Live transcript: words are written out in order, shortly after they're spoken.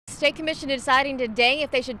State Commission deciding today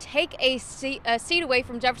if they should take a seat away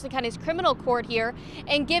from Jefferson County's criminal court here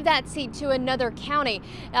and give that seat to another county.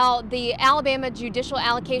 Now, the Alabama Judicial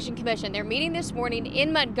Allocation Commission, they're meeting this morning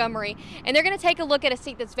in Montgomery, and they're going to take a look at a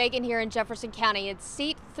seat that's vacant here in Jefferson County. It's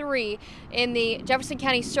seat 3 in the Jefferson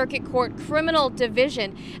County Circuit Court Criminal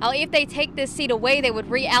Division. Now, if they take this seat away, they would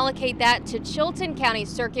reallocate that to Chilton County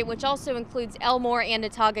Circuit, which also includes Elmore and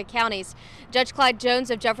Autauga counties. Judge Clyde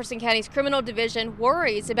Jones of Jefferson County's Criminal Division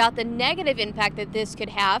worries about the negative impact that this could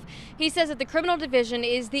have. He says that the Criminal Division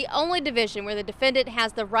is the only division where the defendant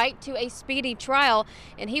has the right to a speedy trial,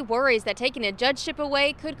 and he worries that taking a judgeship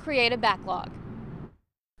away could create a backlog.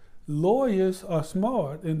 Lawyers are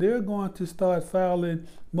smart, and they're going to start filing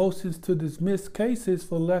motions to dismiss cases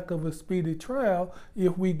for lack of a speedy trial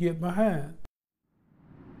if we get behind.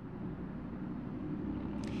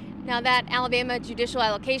 Now, that Alabama Judicial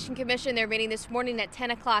Allocation Commission, they're meeting this morning at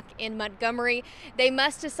 10 o'clock in Montgomery. They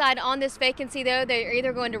must decide on this vacancy, though. They're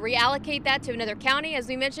either going to reallocate that to another county, as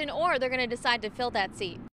we mentioned, or they're going to decide to fill that seat.